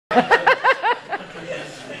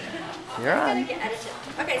You're on. Gotta get edited.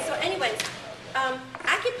 Okay, so anyways,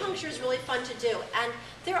 acupuncture is really fun to do, and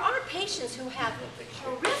there are patients who have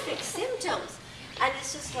horrific symptoms, and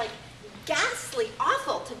it's just like ghastly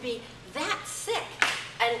awful to be that sick.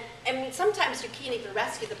 And I mean, sometimes you can't even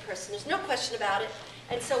rescue the person. There's no question about it.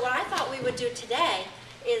 And so what I thought we would do today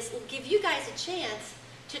is give you guys a chance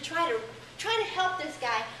to try to help this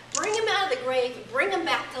guy, bring him out of the grave, bring him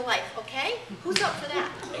back to life, okay? Who's up for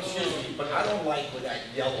that? Excuse me, but I don't like when that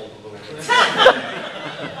yellow balloon.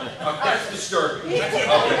 That's disturbing.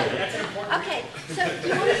 That's an important. Okay, so do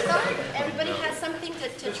you want to start? Everybody has something to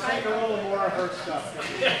try. Take a little more of her stuff.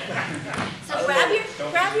 So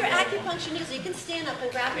grab your acupuncture needles. You can stand up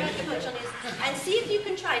and grab your acupuncture needles and see if you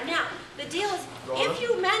can try. Now, the deal is, if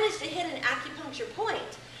you manage to hit an acupuncture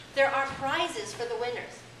point, there are prizes for the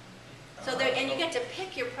winners. So there, and you get to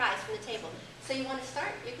pick your prize from the table. So you want to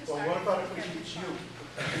start? You can start. Well, what about if we teach you?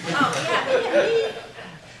 Oh, yeah.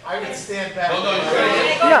 I would stand back. No, you gotta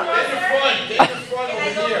get in the front. Get in the front over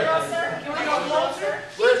here. Can we go closer?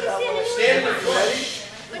 Where's that one? Stand in the front.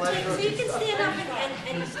 So you can stand up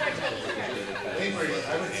and start taking turns. Ingri, I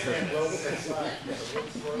would stand well to the side.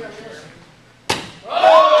 Oh!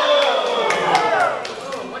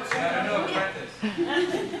 What's that? I don't know. Practice.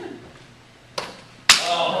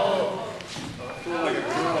 Oh. Like a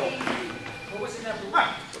drill. What was in that balloon?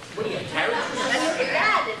 What are you, carrots? That's for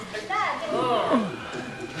Dad. It's for Dad. Oh.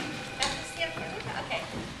 Have to stand for it. Okay.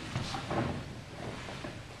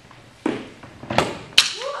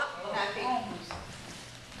 Happy.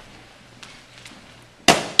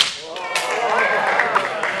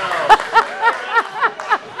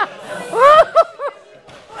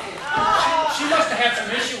 She must have had some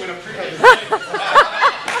issue with a previous thing.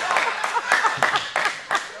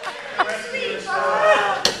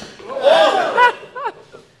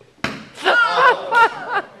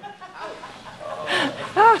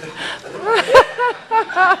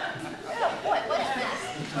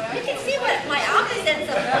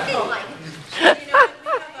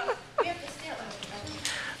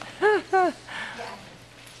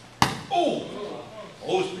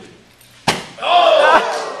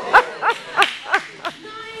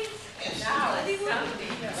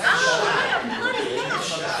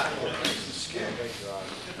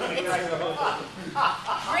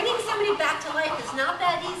 Bringing somebody back to life is not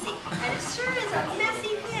that easy, and it sure is a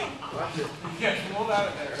messy thing. Yeah, move out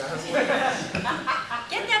of there.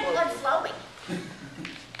 Get that blood flowing.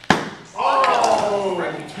 Oh!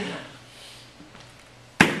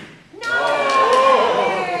 No!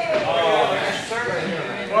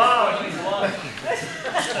 Wow, he's won.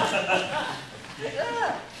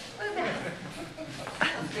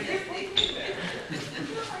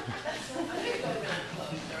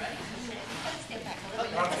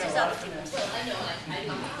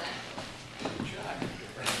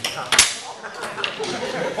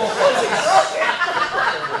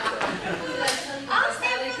 I'll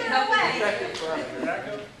stand further away.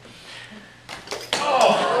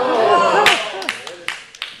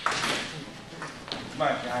 Come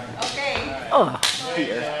on, Johnny. Okay. Oh, Hey,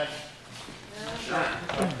 dear. Dad.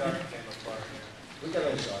 We got a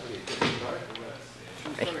shot.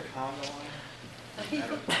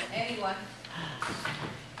 Anyone?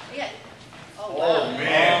 Yeah. Oh, Oh, wow.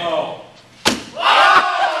 man. Oh.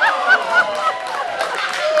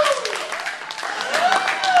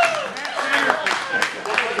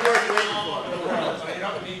 You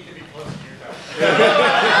don't need to be close to your dog.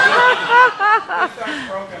 This starts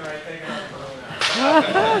broken right there.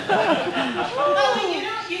 Oh, you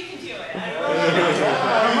know, you can do it.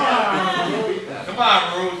 Come on,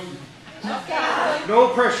 Ruth. No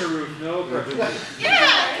pressure, Ruth. No pressure.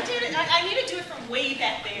 Yeah, you did it. I need to do it from way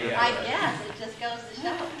back there. I guess it just goes to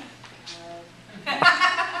show.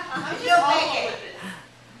 I'm just making it.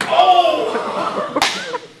 Oh!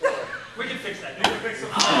 We can fix that. We can fix it.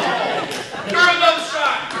 Give her another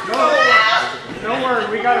shot. Don't worry,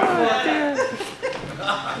 we got a floor.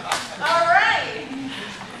 All right.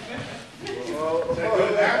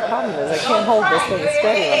 The problem is I can't hold this thing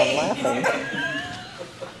steady when I'm laughing.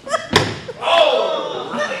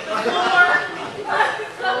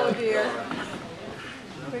 Oh dear.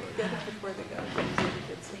 Quick, get it before they go. So you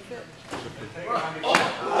get some fit.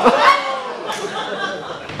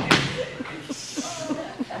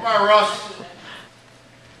 Come on, Russ.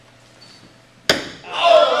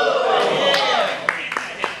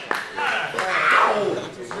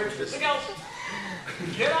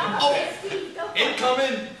 Get out.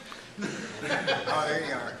 Incoming. Oh, there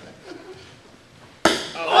you are.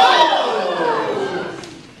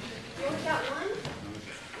 You only got one?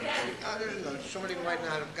 Somebody might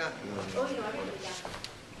not have gotten one. Oh, you know, everybody got one.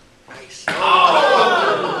 Nice.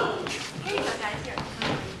 Oh!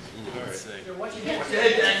 Watch your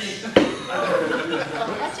head, Jackie.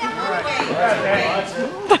 Watch out,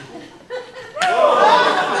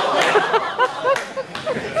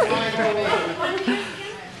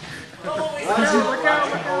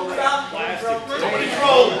 way. Nobody's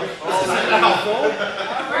rolling.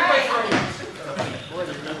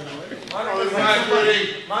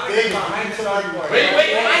 Wait.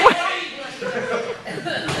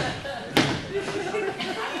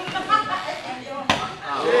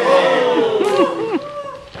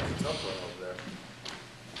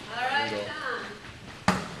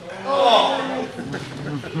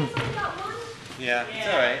 Yeah, it's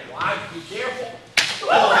all right. Watch, be careful.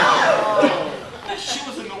 She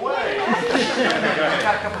was in the way.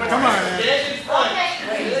 Come on, man. Get in front.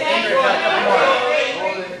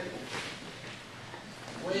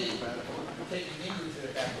 Wait, I'm taking Ingri to the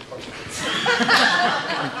acupuncture.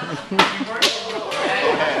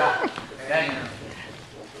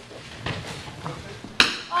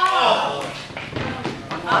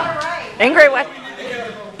 All right. Ingri, what?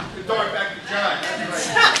 The door back to John.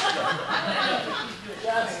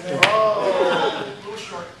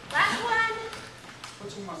 Last one.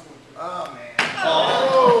 Oh, man.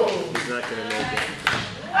 He's not gonna make it.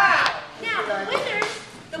 Wow. Now,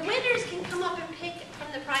 the winners can come up and pick from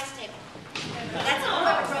the prize table. That's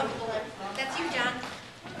whoever broke the balloon. That's you, John.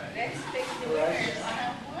 Next, pick the winners.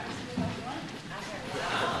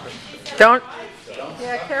 Don't.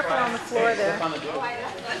 Yeah, careful on the floor there.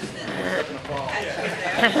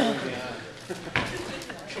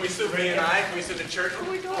 Can we still bring an eye? Can we sit in church? What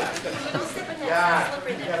are we doing? Little sip in there.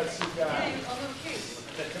 Slippery there.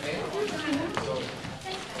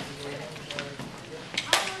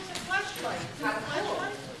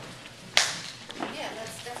 Yeah,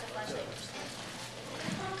 that's a flashlight.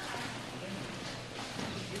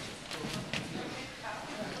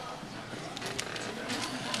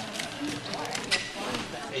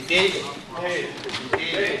 Hey, David. Hey.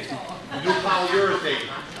 You do power yours, Dave.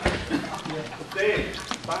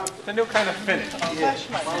 It's a new kind of finish.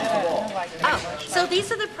 Oh, so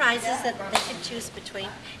these are the prizes that they can choose between.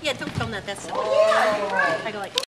 Yeah, don't film that. That's. I go like.